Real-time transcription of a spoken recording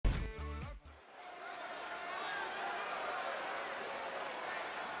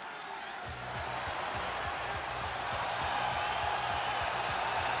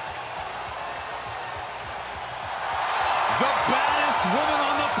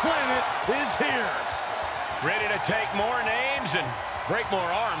moment is here. Ready to take more names and break more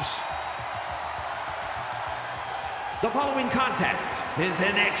arms. The following contest is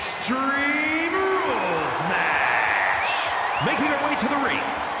an Extreme Rules match. Making her way to the ring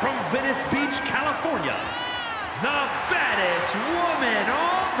from Venice Beach, California, the baddest woman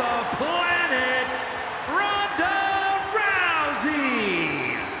on the planet, Ronda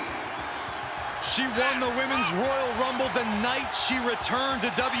Rousey. She won the Women's Royal Rumble the night she returned to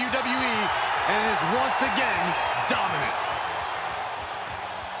WWE and is once again dominant.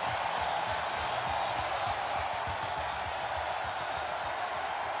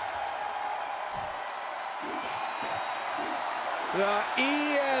 The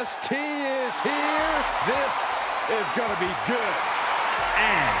EST is here. This is going to be good.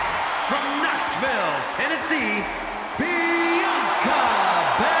 And from Knoxville, Tennessee, Bianca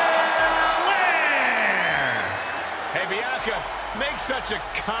Belair. Hey, Bianca, make such a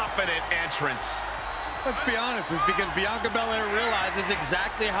confident entrance. Let's be honest, it's because Bianca Belair realizes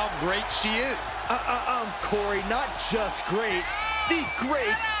exactly how great she is. Corey, not just great, the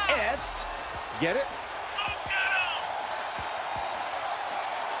greatest. Get it?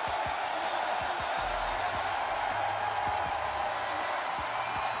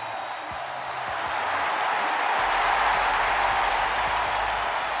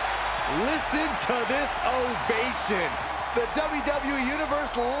 Listen to this ovation. The WWE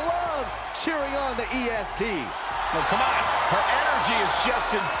Universe loves cheering on the EST. Oh, come on. Her energy is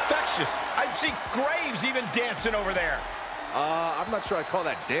just infectious. I've seen Graves even dancing over there. I'm not sure I call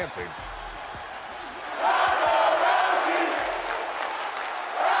that dancing.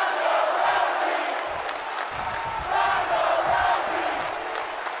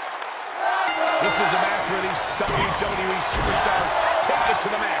 This is a match where these WWE superstars take it to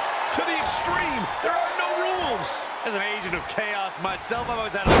the max, to the extreme. There are no rules. As an agent of chaos myself, I've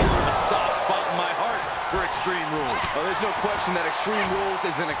always had a little bit of a soft spot in my heart for Extreme Rules. Oh, there's no question that Extreme Rules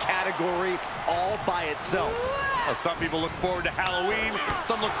is in a category all by itself. Some people look forward to Halloween,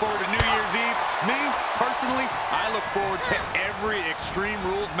 some look forward to New Year's Eve. Me, personally, I look forward to every Extreme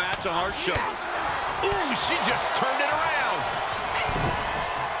Rules match on our shows. Ooh, she just turned it around.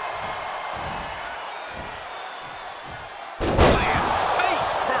 Lands face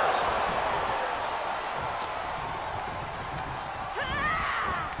first.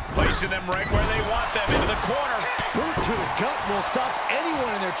 Placing them right where they want them, into the corner. Boot to the gut will stop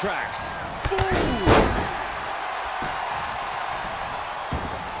anyone in their tracks. Ooh.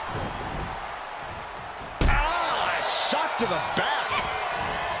 Shot to the back.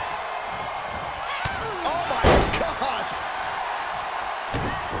 Oh my gosh.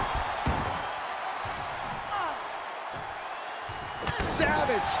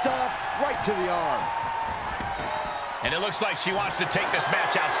 Savage stomp right to the arm. And it looks like she wants to take this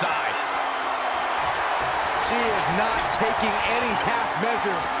match outside. She is not taking any half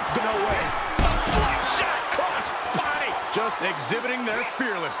measures. No way. A slingshot cross body. Just exhibiting their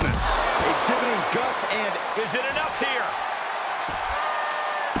fearlessness. Exhibiting guts and... Is it enough here?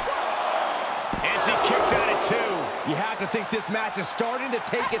 And she kicks out at 2. You have to think this match is starting to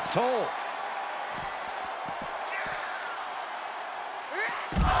take its toll.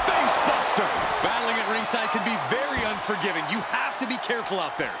 Face buster. Battling at ringside can be very unforgiving. You have to be careful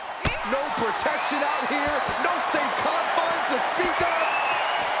out there. No protection out here. No safe confines to speak of.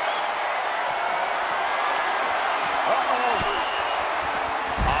 Uh-oh.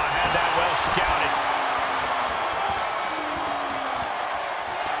 Oh, had that well scouted.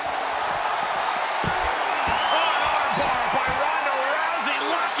 Oh, an armbar by Ronda Rousey,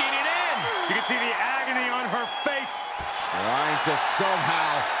 locking it in. You can see the agony on her face. Trying to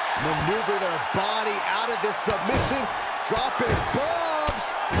somehow maneuver their body out of this submission. Dropping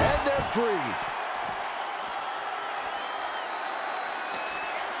bombs, and they're free.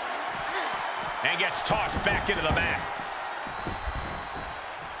 And gets tossed back into the mat.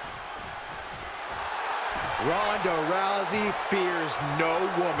 Ronda Rousey fears no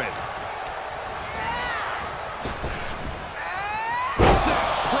woman. Sent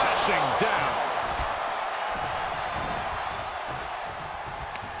crashing down.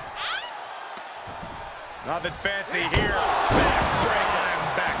 Nothing fancy here.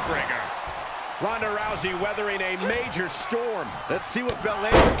 Backbreaker. Ronda Rousey weathering a major storm. Let's see what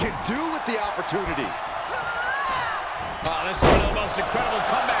Belair can do with the opportunity. Oh, this is one of the most incredible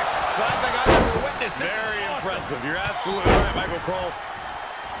comebacks that I think I've ever witnessed. Very impressive. You're absolutely right, Michael Cole.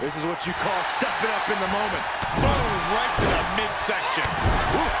 This is what you call stepping up in the moment. Boom, right to the midsection.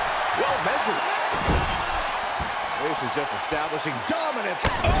 Well measured. This is just establishing dominance.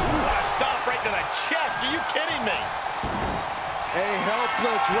 Oh, what a stop right to the chest. Are you kidding me? A help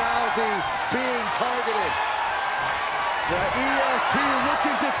ruthless Rousey being targeted. The EST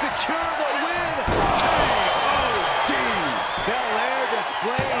looking to secure the win. K.O.D. Belair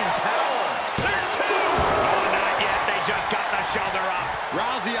displaying power. There's two! Oh, not yet. They just got the shoulder up.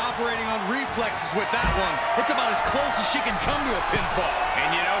 Rousey operating on reflexes with that one. It's about as close as she can come to a pinfall. And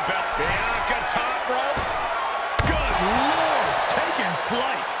you know, Bianca top rope. Good Lord, taking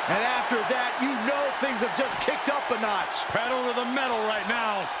flight. And after that, you know things have just kicked up a notch. Pedal to the metal right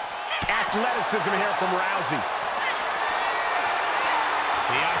now. Athleticism here from Rousey.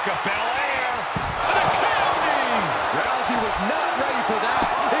 Bianca Belair. The KO. Rousey was not ready for that.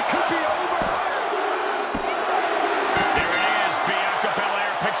 It could be over. there it is. Bianca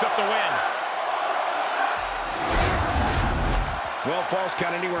Belair picks up the win. Well, Falls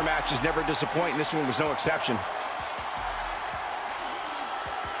Count Anywhere matches never disappoint, and this one was no exception.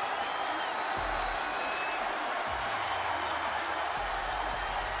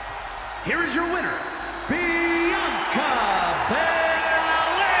 Here is your winner, Bianca Belair.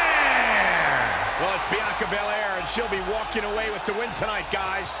 Well, it's Bianca Belair, and she'll be walking away with the win tonight,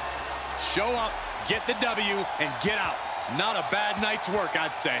 guys. Show up, get the W, and get out. Not a bad night's work,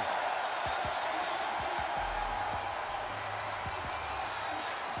 I'd say.